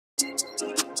Wow,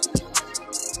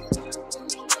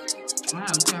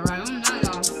 okay, right on now,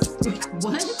 y'all.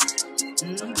 What?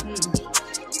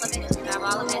 Have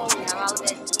all of it. Have all of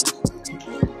it.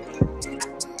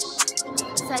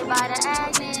 Say bye to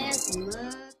Agnes.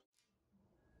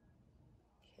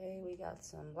 Okay, we got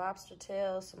some lobster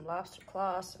tails, some lobster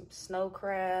claws, some snow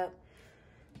crab.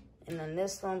 And then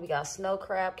this one, we got snow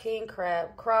crab, king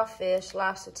crab, crawfish,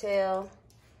 lobster tail.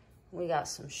 We got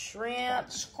some shrimp.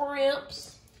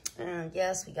 Scrimps. And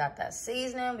yes, we got that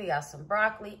seasoning. We got some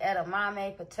broccoli,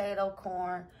 edamame, potato,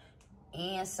 corn,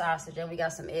 and sausage. And we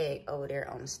got some egg over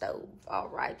there on the stove. All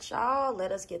right, y'all,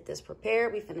 let us get this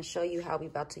prepared. We finna show you how we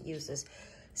about to use this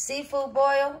seafood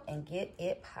boil and get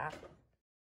it popping.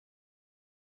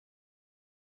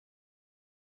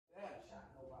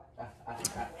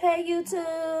 Hey,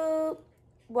 YouTube.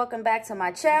 Welcome back to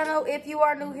my channel. If you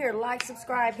are new here, like,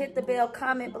 subscribe, hit the bell,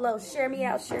 comment below, share me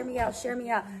out, share me out, share me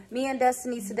out. Me and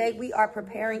Destiny today, we are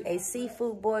preparing a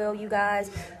seafood boil, you guys.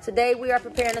 Today, we are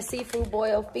preparing a seafood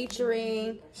boil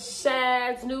featuring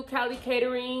Shad's New Cali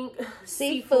Catering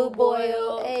seafood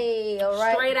boil. Hey, all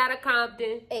right. Straight out of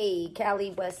Compton. Hey,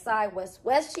 Cali, West Side,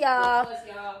 West, y'all.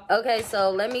 Okay, so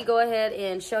let me go ahead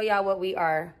and show y'all what we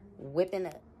are whipping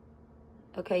up.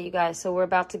 Okay, you guys, so we're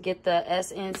about to get the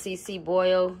SNCC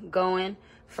boil going.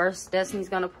 First, Destiny's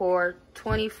gonna pour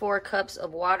 24 cups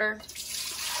of water,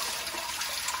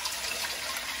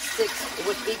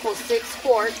 which equals 6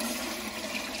 quarts,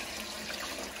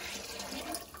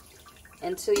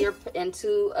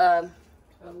 into a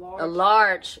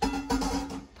large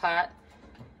pot.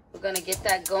 We're gonna get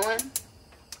that going.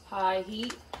 High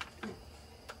heat.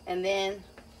 And then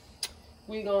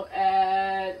we're gonna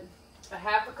add a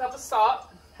half a cup of salt.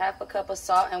 Half a cup of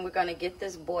salt, and we're gonna get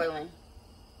this boiling.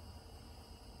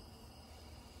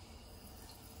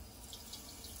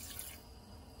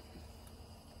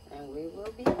 And we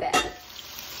will be back.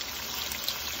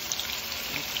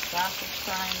 Sausage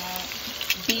frying up.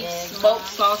 Beef smoked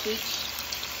sausage.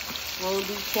 We'll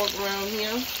do pork around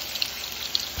here.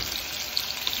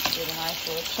 Get a nice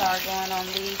little char going on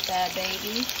these bad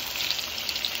babies.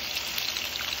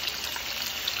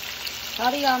 How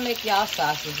do y'all make y'all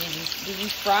sausage? Do you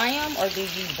fry them or do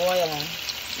you boil them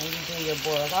when you do your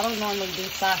boils? I don't normally do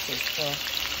sausage, so.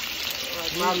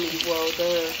 Like my meat well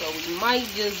done, so we might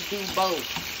just do both.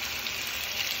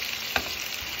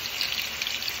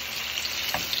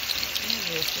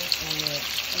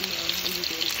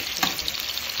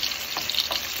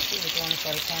 She was doing it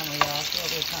for the camera, y'all. She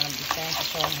over here trying to be fancy,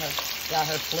 showing y'all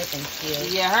her flipping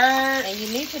skills. You heard? And you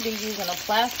need to be using a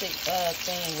plastic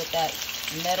thing with that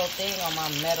metal thing on my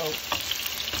metal.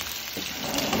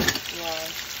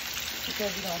 Why? Because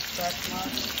you don't scratch my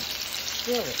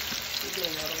feel it.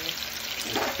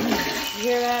 You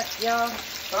hear that, y'all?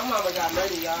 My mama got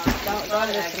money, y'all. Don't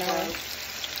listen to her.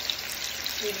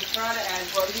 She be trying to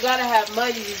ask for it. You gotta have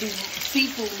money to do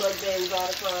seafood mukbangs all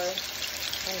the time.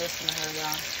 Don't listen to her,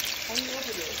 y'all. How you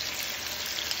open it?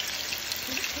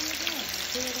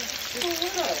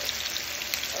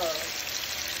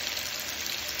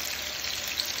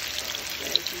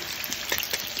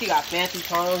 She got fancy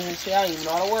tongs and shit. I don't even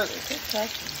know how to work it. Good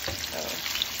question.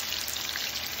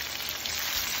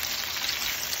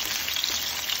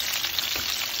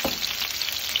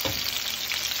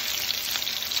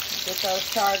 Get those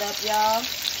charred up, y'all,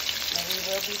 and we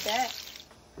will be back.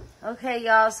 Okay,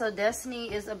 y'all, so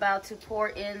Destiny is about to pour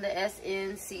in the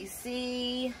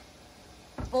SNCC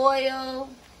boil,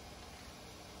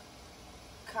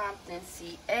 Compton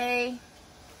CA.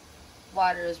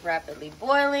 Water is rapidly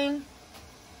boiling.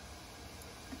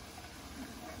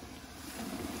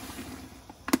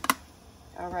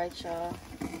 All right, y'all,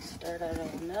 stir that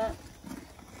on up.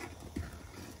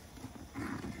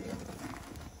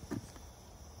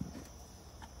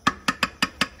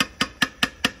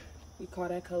 We call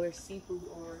that color seafood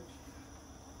orange.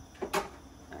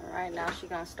 All right, now she's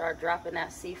gonna start dropping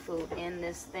that seafood in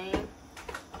this thing.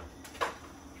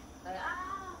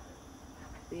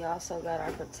 We also got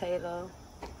our potato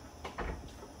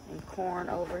and corn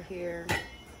over here.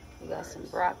 We got some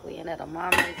broccoli and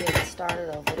edamame getting started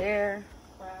over there.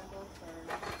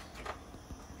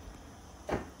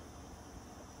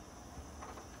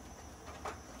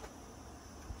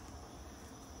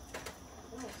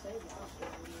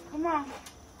 Come on.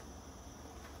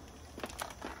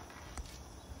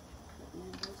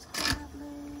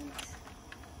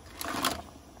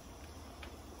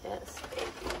 Yes,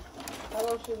 baby. How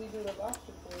long should we do the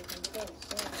lobster for?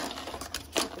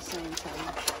 At the same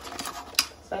time.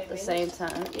 About the same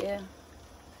time, yeah.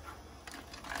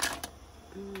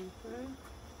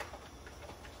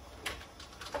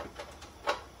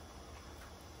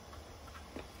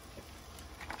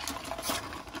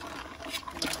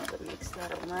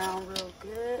 that around real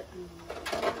good.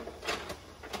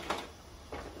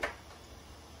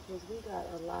 Because we got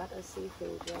a lot of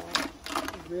seafood, y'all.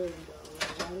 Really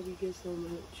though. Why did we get so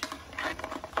much?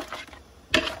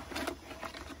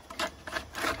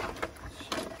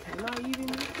 Can I even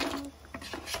eat it?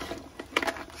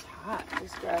 It's hot.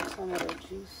 Just grab some of the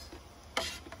juice.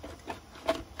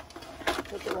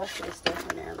 Put the rest of the stuff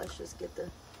in there. Let's just get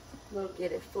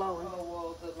it flowing. Oh,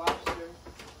 well, the lobster.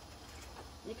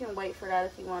 You can wait for that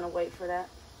if you want to wait for that.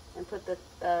 And put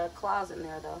the claws in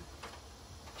there, though.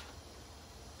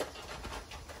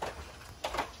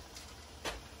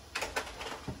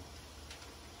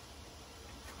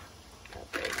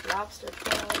 Got those lobster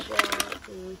claws, y'all.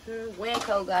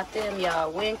 Winco got them,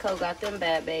 y'all. Winco got them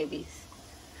bad babies.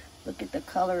 Look at the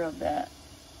color of that.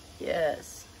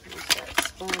 Yes. Start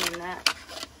spooning that.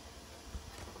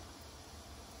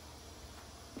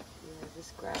 Yeah,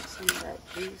 just grab some of that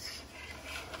juice.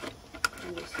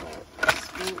 And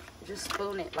just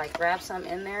spoon it. Like grab some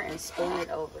in there and spoon it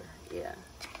over. Yeah.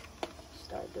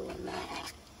 Start doing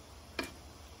that.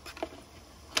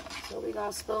 So we're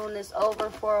going to spoon this over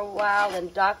for a while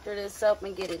and doctor this up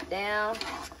and get it down.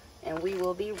 And we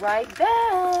will be right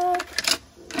back.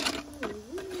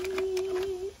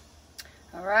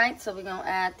 Alright, so we're going to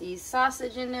add the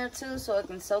sausage in there too so it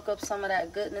can soak up some of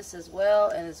that goodness as well.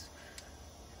 And it's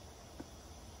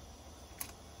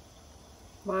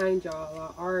mind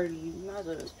y'all, I already might as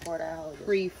well just pour that whole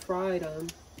pre-fried them.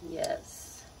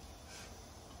 Yes.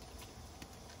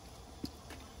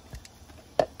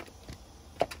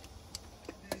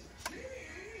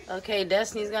 Okay,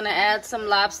 Destiny's going to add some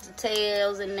lobster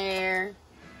tails in there.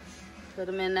 Put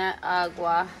them in that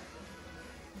agua.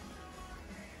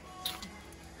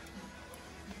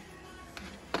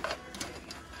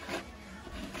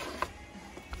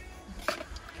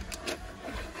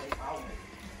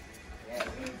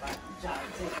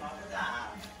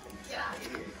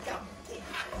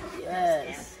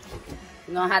 Yes.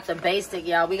 We're gonna have to baste it,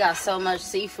 y'all. We got so much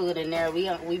seafood in there.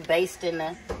 We basting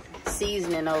the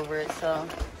seasoning over it, so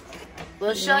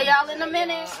we'll show y'all in a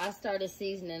minute. I started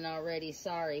seasoning already,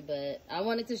 sorry, but I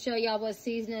wanted to show y'all what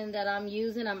seasoning that I'm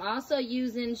using. I'm also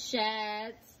using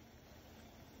Shad's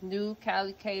New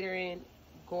Cali Catering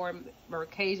Gourmet or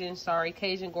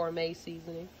Cajun Gourmet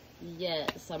seasoning.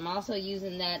 Yes, I'm also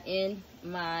using that in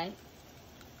my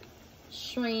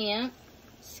shrimp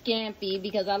scampi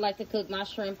because I like to cook my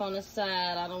shrimp on the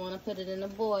side. I don't want to put it in a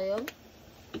boil.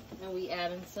 And we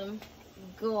adding some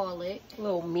garlic. A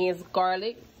little minced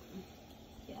garlic.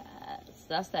 Yes,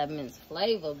 that's that minced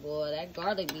flavor, boy. That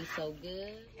garlic be so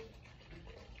good.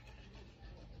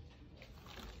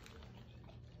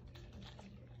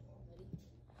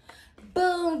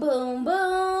 Boom, boom,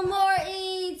 boom, more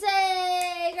EATZ.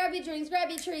 Grab your drinks, grab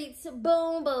your treats.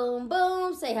 Boom, boom,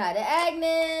 boom. Say hi to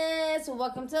Agnes.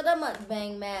 Welcome to the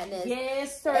Mukbang Madness.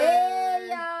 Yes, sir. Hey,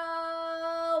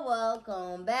 y'all.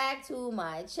 Welcome back to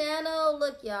my channel.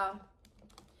 Look, y'all.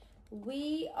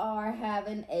 We are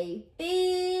having a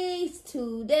feast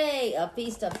today. A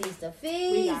feast, a feast, a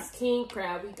feast. We got king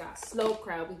crab. We got snow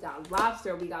crab. We got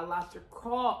lobster. We got lobster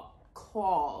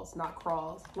claws. Not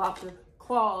crawls. Lobster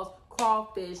claws.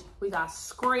 Crawfish. We got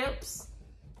scrimps.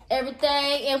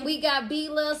 Everything. And we got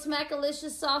B-Love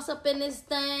Smackalisious Sauce up in this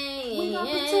thing. We got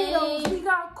potatoes. We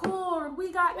got corn.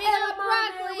 We got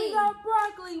broccoli. We got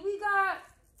broccoli. We got...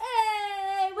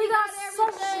 Hey, we got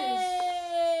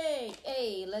everything.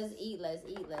 Hey, let's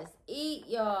eat,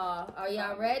 y'all. Are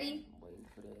y'all ready? I'm waiting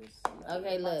for this.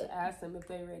 Okay, look. To ask them if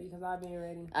they ready because I've been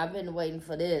ready. I've been waiting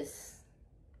for this.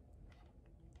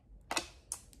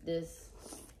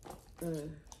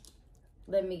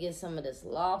 Let me get some of this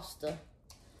lobster.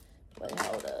 Wait,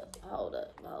 hold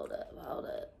up.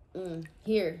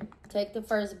 Here, take the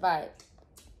first bite.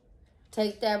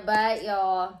 Take that bite,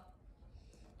 y'all.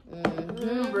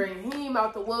 Bring him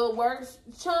out the woodwork.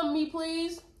 Chum me,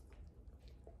 please.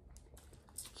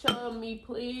 Chum me,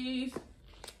 please.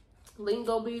 Link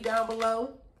will be down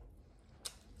below.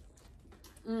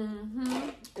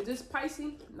 Is this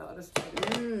spicy? No, this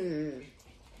spicy.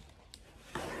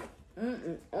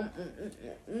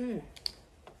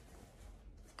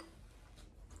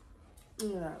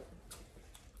 Yeah.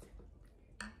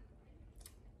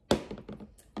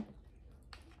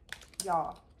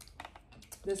 Y'all,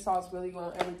 this sauce really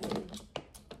going everything.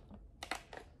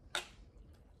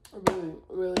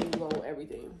 Really going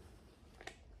everything.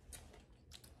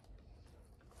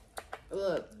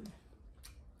 Look.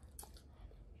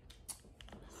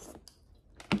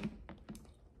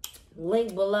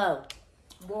 Link below.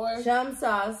 Boy. Cham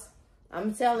sauce.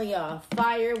 I'm telling y'all,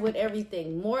 fire with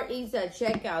everything. More EATZ at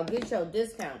checkout. Get your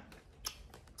discount.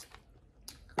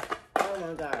 Oh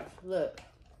my gosh, look.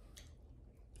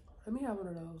 Let me have one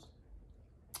of those.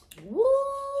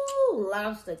 Woo!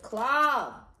 Lobster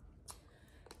claw.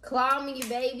 Claw me,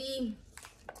 baby.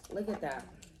 Look at that.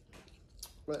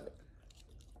 Look.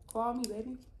 Claw me,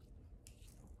 baby.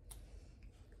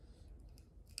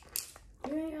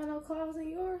 You ain't got no claws in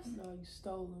yours? No, you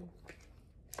stole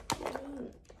them.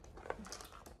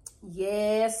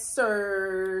 Yes,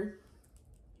 sir.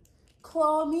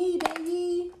 Claw me,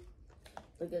 baby.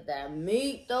 Look at that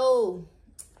meat, though.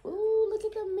 Ooh, look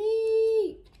at the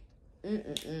meat.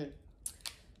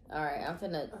 All right, I'm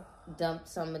finna dump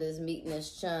some of this meat in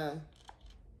this chum.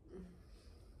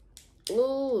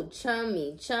 Ooh,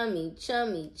 chummy, chummy,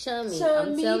 chummy, chummy.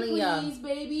 I'm telling y'all. Please,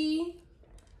 baby.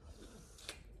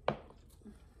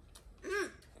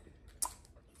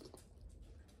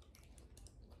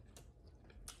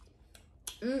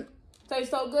 Tastes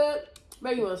so good.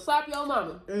 Maybe you want to slap your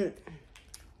mama.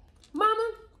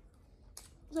 Mama?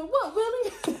 I said, what,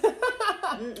 really?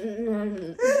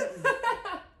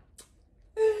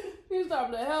 He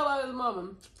slapped the hell out of his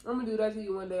mama. I'm going to do that to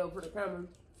you one day over the camera.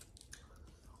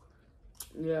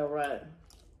 Yeah, right.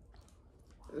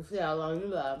 Let's see how long you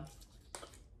love.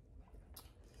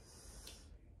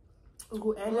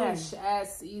 Ooh, and that shad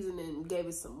seasoning gave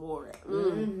it some more.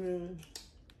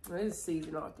 It's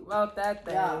seasoned all throughout that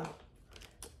thing. Yeah.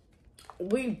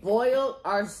 We boiled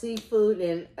our seafood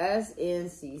in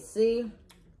SNCC.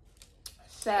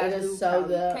 Shad it is so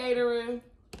good. Catering.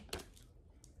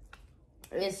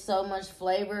 It's so much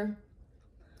flavor.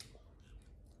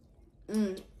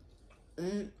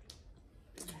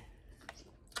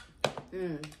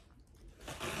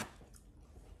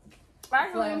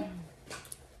 Actually,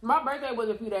 my birthday was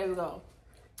a few days ago.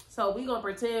 So we gonna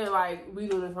pretend like we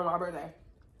doing this for my birthday.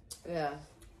 Yeah.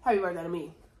 Happy birthday to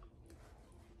me.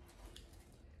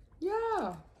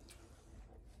 Yeah.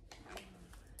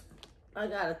 I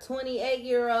got a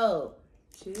 28-year-old.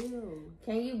 Chill.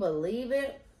 Can you believe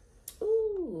it?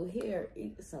 Ooh, here,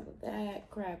 eat some of that.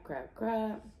 Crap, crap,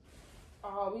 crap.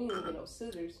 Oh, we didn't get no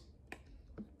scissors.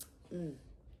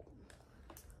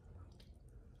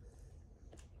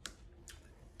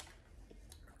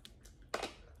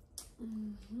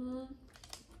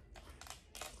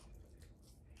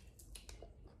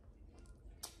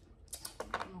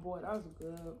 Boy, that was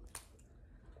good.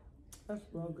 That's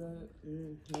real good.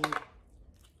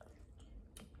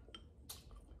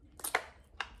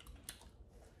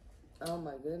 Oh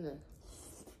my goodness.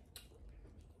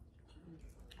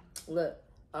 Look,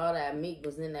 all that meat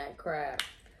was in that crab.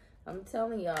 I'm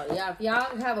telling y'all, if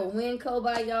y'all have a Winco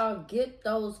by y'all, get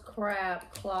those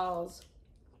crab claws.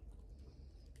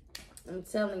 I'm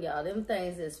telling y'all, them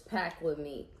things is packed with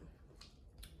meat.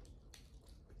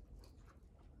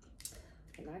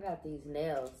 And I got these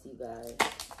nails, you guys.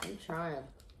 I'm trying.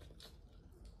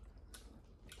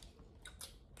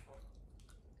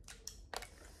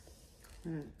 I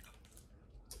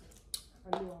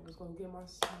knew I was gonna get my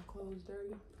clothes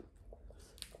dirty,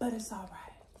 but it's all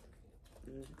right.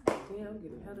 Yeah, I'm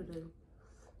getting hella dirty.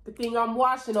 The thing I'm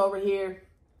washing over here.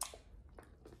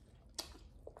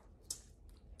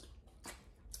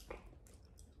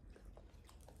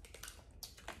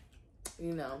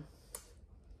 You know.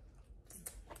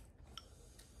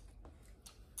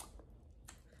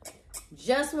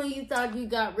 Just when you thought you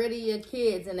got rid of your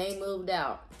kids and they moved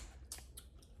out,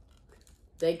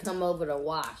 they come over to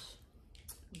wash.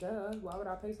 Duh, why would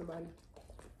I pay somebody?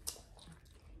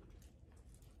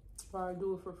 If I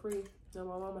do it for free at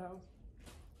my mama's house.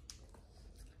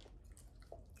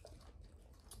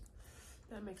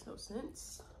 That makes no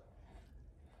sense.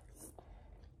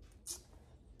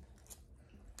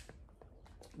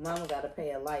 Mama got to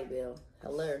pay a light bill.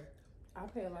 Hello. I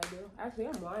pay a light bill. Actually,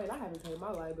 I'm lying. I haven't paid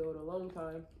my light bill in a long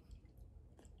time.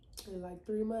 In like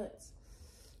 3 months,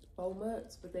 4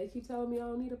 months. But they keep telling me I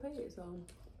don't need to pay it. So,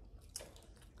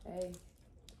 hey.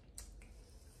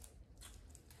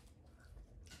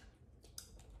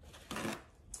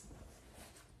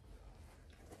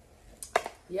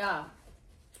 Yeah.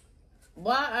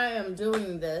 While I am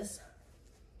doing this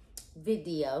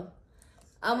video,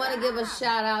 I want to give a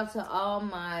shout out to all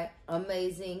my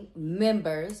amazing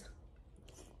members.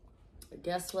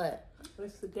 Guess what?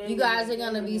 You guys are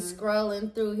going to be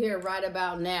scrolling through here right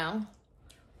about now.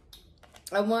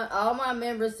 I want all my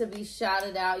members to be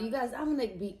shouted out. You guys, I'm gonna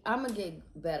get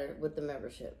better with the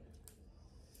membership.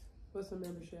 What's the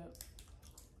membership?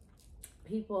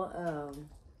 People,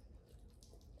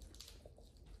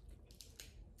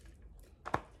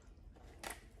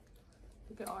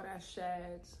 look at all that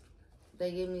shads.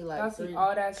 they give me like I see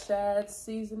all that shad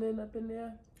seasoning up in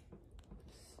there.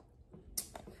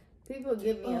 People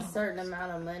give me a certain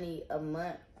amount of money a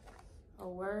month A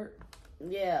word?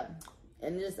 Yeah.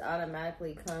 And it just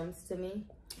automatically comes to me.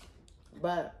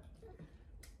 But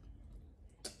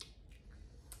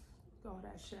all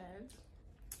that shad.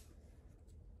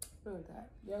 Look at that.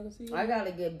 Y'all can see it? I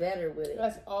gotta get better with it.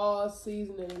 That's all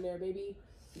seasoning in there, baby.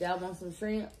 Y'all want some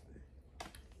shrimp?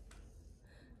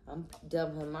 I'm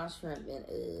dumping my shrimp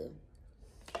in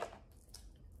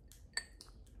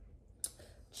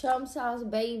chum sauce,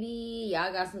 baby.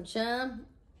 Y'all got some chum?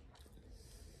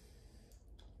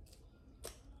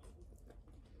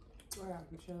 I got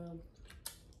some chum.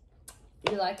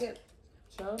 You like it?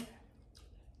 Chum?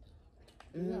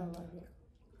 Mm-hmm. Yeah, I like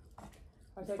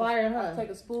it. Fire, huh? I take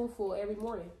a spoonful every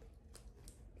morning.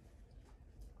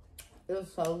 It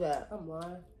was so good. I'm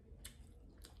lying.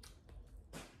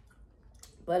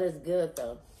 But it's good,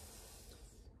 though.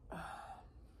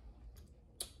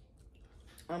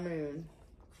 I mean,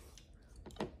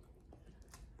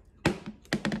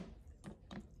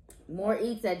 more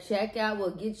eats at checkout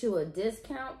will get you a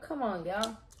discount. Come on,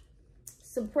 y'all.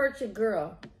 Support your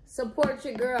girl. Support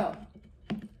your girl.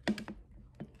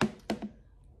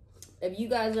 If you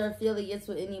guys are affiliates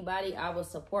with anybody, I will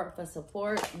support for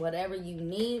support. Whatever you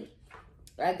need,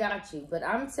 I got you. But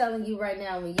I'm telling you right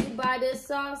now, when you buy this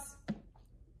sauce,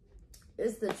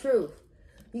 it's the truth.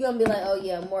 You're going to be like, oh,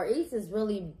 yeah, More Eats is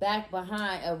really back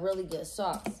behind a really good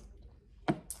sauce.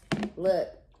 Look.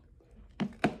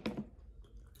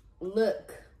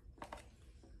 Look.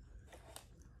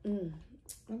 I'm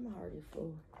already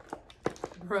full.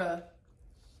 Bruh.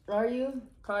 Are you?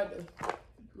 Kind of.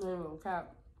 No,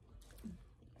 cap.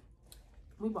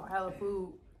 We bought hella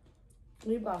food.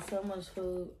 We bought so much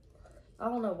food. I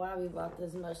don't know why we bought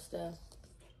this much stuff.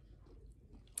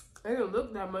 It didn't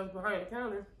look that much behind the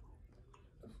counter.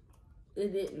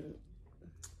 It didn't.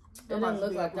 It didn't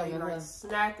look like that like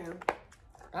snacking.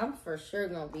 I'm for sure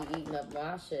gonna be eating up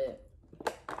my shit.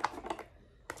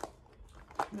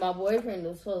 My boyfriend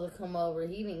was supposed to come over.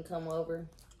 He didn't come over.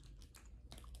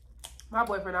 My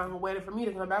boyfriend out here waiting for me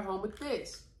to come back home with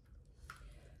this.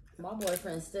 My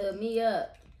boyfriend stood me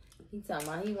up. He talking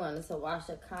about he wanted to watch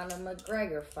a Conor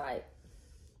McGregor fight.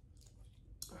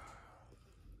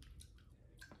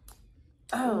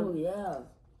 Oh, yeah.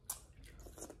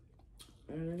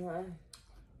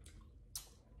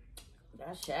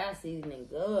 That shad seasoning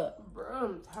good. Bro,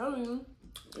 I'm telling you.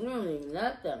 You don't need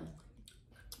nothing.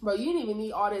 Bro, you didn't even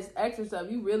need all this extra stuff.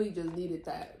 You really just needed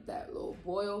that little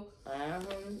boil.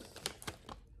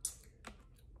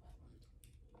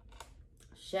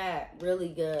 Shad, really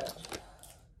good.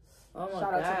 Oh my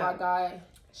Shout God. out to my guy,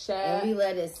 Shad. And we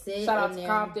let it sit. Shout out to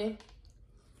Compton.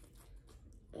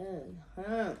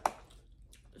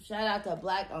 Shout out to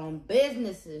Black-owned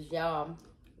businesses, y'all.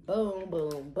 Boom,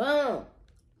 boom, boom.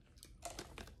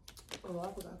 Oh, I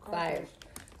forgot. Fire.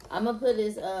 I'm going to put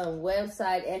his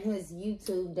website and his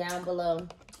YouTube down below.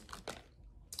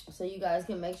 So you guys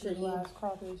can make sure you...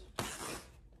 Crawfish.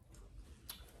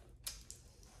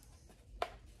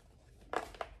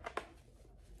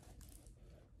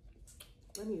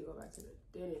 I need to go back to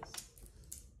the dentist.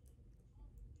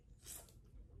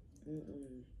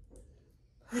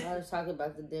 I was talking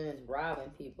about the dentist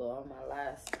robbing people on my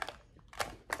last.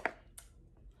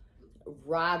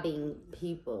 Robbing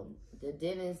people. The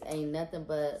dentist ain't nothing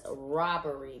but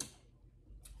robbery.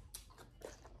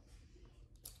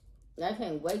 I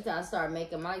can't wait till I start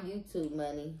making my YouTube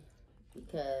money.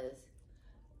 Because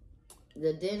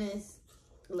the dentist,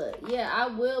 look, yeah, I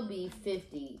will be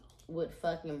 50 with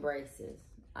fucking braces.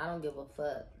 I don't give a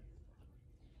fuck.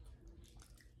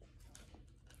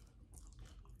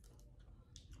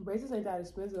 Braces ain't that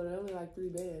expensive. They're only like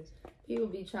 $3 bands. People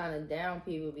be trying to down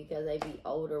people because they be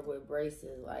older with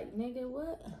braces. Like, nigga,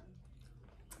 what?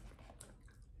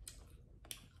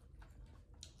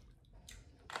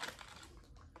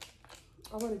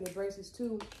 I want to get braces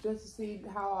too, just to see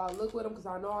how I look with them, because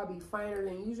I know I'll be finer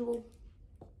than usual.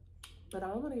 But I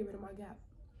don't want to get rid of my gap.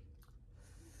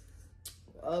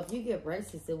 If you get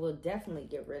braces, it will definitely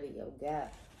get rid of your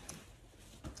gap.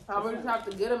 I would just have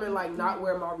to get them and like not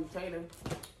wear my retainer.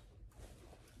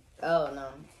 Oh, no.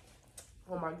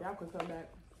 Oh, my gap could come back.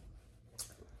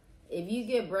 If you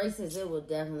get braces, it will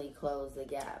definitely close the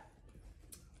gap.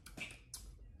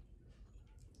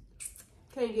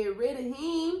 Can't get rid of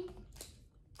him.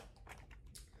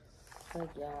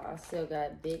 Look, y'all, I still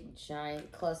got big,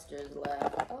 giant clusters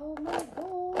left. Oh, my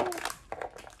God.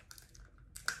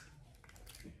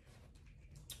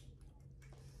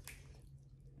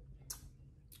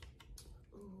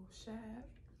 Oh, shad.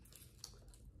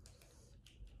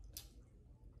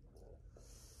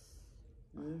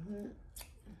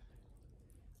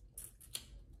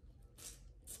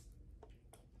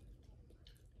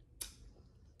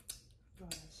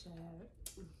 Shad.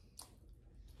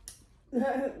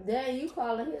 Then you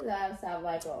calling his ass out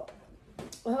like a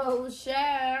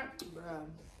Shad. Bruh.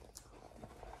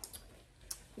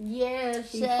 Yeah,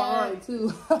 She's Shad. fine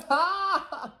too.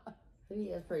 He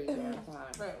is pretty damn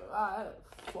fine.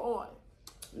 Fine.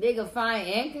 Nigga fine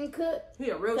and can cook. He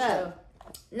a real chef.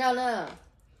 No.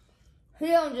 He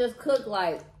don't just cook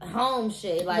like home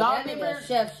shit. Like Y'all that remember, nigga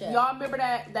chef. Y'all remember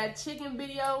that chicken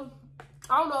video?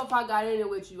 I don't know if I got in it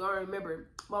with you. I don't remember.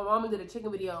 My mama did a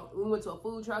chicken video. We went to a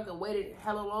food truck and waited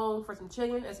hella long for some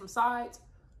chicken and some sides.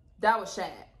 That was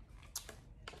Shad.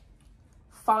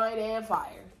 Fine and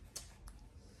fire.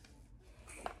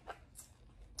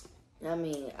 I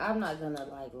mean, I'm not gonna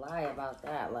like lie about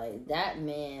that. Like that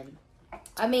man,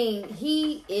 I mean,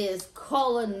 he is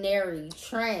culinary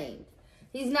trained.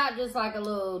 He's not just like a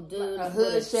little dude, a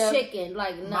hood with chef. Chicken.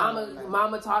 Like no,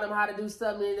 Mama taught him how to do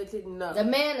something in the kitchen. No. The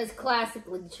man is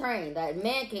classically trained. That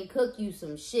man can cook you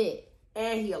some shit.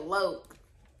 And he eloped.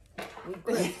 We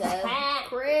Crip that.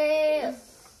 Crip.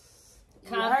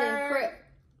 Compton Crip.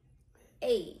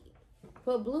 Hey,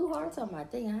 put blue hearts on my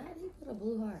thing. How did he put a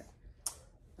blue heart?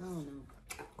 I don't know.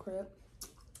 Crip.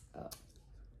 Oh.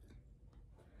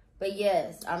 But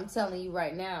yes, I'm telling you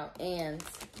right now, and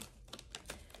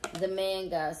the man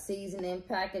got seasoning,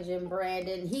 packaging,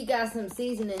 branding. He got some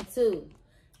seasoning too.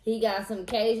 He got some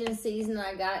Cajun seasoning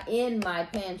I got in my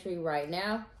pantry right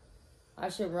now. I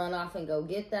should run off and go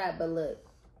get that, but look.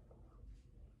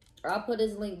 I'll put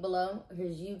his link below,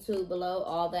 his YouTube below,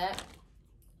 all that.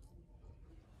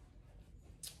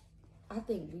 I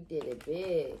think we did it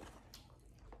big.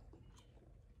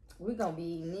 We're going to be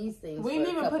eating these things We for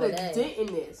didn't even put a days. dent in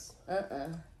this.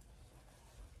 Why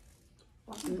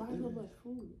you buy so much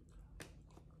food?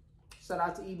 Shout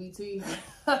out to EBT.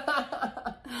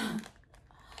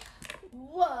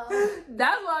 Whoa.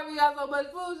 That's why we got so much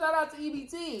food. Shout out to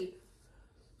EBT.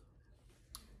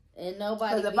 And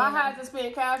nobody. Because if I had to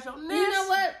spend cash on this. You know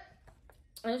what?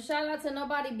 And shout out to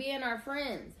nobody being our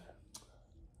friends.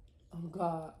 Oh,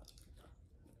 God.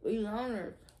 We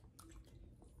loners.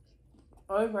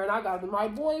 Boyfriend, I got my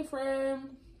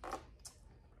boyfriend.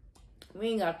 We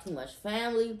ain't got too much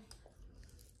family.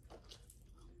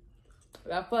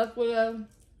 I fuck with them.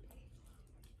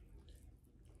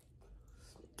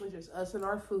 It's just us and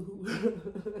our food.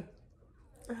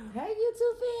 Hey, you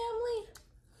two family.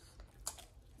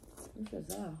 Look at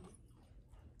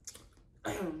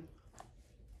that.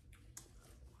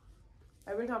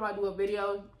 Every time I do a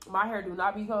video, my hair do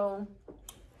not be combed.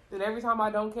 And every time I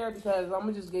don't care, because I'm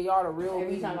going to just give y'all the real me.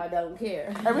 Every time I don't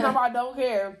care. Every time I don't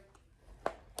care,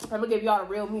 I'm going to give y'all the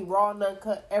real me. Raw and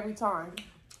uncut every time.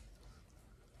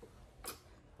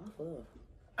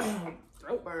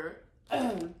 Throat burn.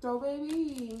 Throw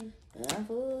baby.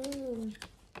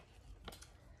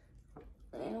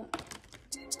 Damn.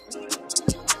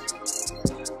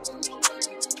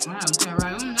 Wow, okay,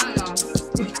 right on now, y'all.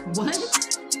 What?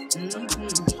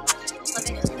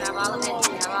 Have all of it.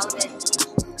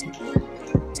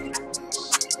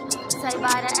 Say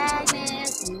bye to